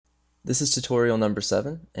This is tutorial number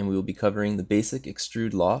 7, and we will be covering the basic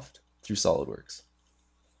extrude loft through SolidWorks.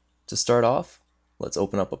 To start off, let's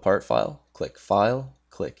open up a part file, click File,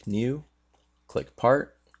 click New, click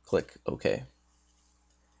Part, click OK.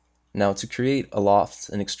 Now to create a loft,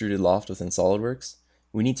 an extruded loft within SolidWorks,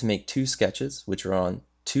 we need to make two sketches which are on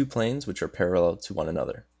two planes which are parallel to one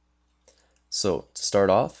another. So to start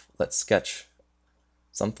off, let's sketch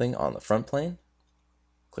something on the front plane.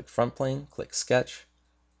 Click Front Plane, click Sketch,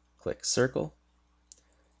 click Circle,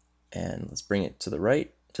 and let's bring it to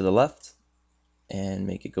the left, and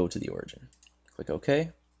make it go to the origin. Click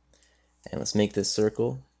OK, and let's make this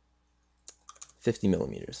circle 50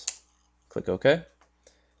 millimeters. Click OK,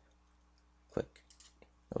 click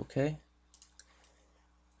OK.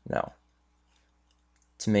 Now,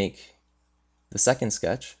 to make the second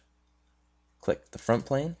sketch, click the front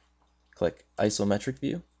plane, click isometric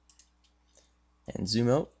view, and zoom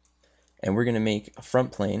out, and we're going to make a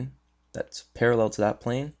front plane that's parallel to that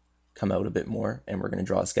plane come out a bit more, and we're going to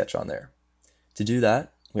draw a sketch on there. To do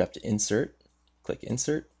that, we have to click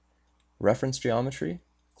Insert, Reference Geometry,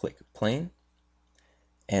 click Plane,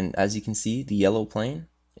 and as you can see, the yellow plane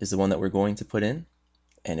is the one that we're going to put in,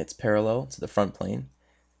 and it's parallel to the front plane.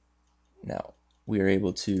 Now, we are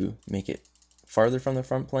able to make it farther from the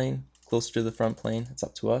front plane, closer to the front plane, it's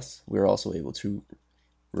up to us. We're also able to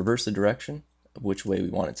reverse the direction of which way we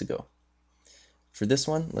want it to go. For this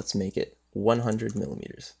one, let's make it 100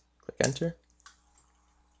 millimeters. Click Enter,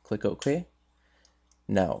 click OK.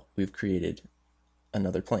 Now we've created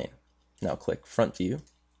another plane. Now click Front View,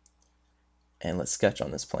 and let's sketch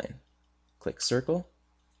on this plane. Click Circle,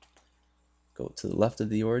 go to the left of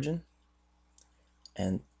the origin,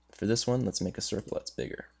 and for this one, let's make a circle that's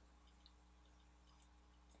bigger.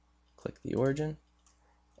 Click the origin,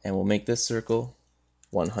 and we'll make this circle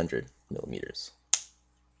 100 millimeters.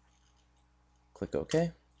 Click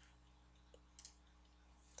OK.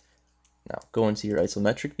 Now go into your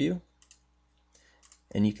isometric view,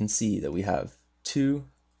 and you can see that we have two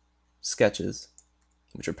sketches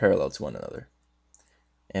which are parallel to one another.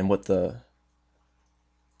 And what the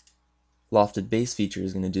lofted base feature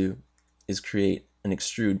is going to do is create an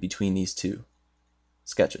extrude between these two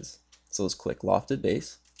sketches. So let's click lofted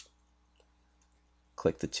base,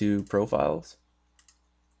 click the two profiles,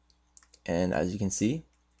 and as you can see,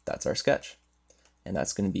 that's our sketch. And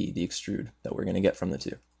that's going to be the extrude that we're going to get from the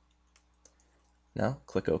two. Now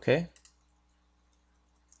click OK,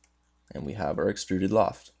 and we have our extruded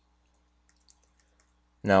loft.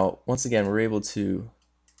 Now once again, we're able to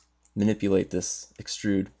manipulate this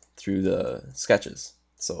extrude through the sketches.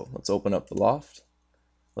 So let's open up the loft,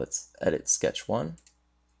 let's edit sketch 1,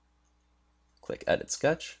 click Edit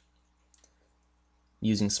Sketch.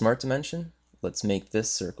 Using Smart Dimension, let's make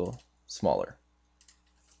this circle smaller.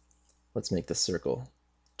 Let's make this circle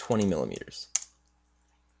 20 millimeters.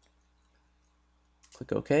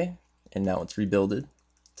 Click OK, and now it's rebuilded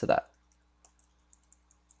to that.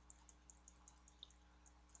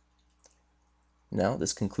 Now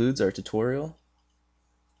this concludes our tutorial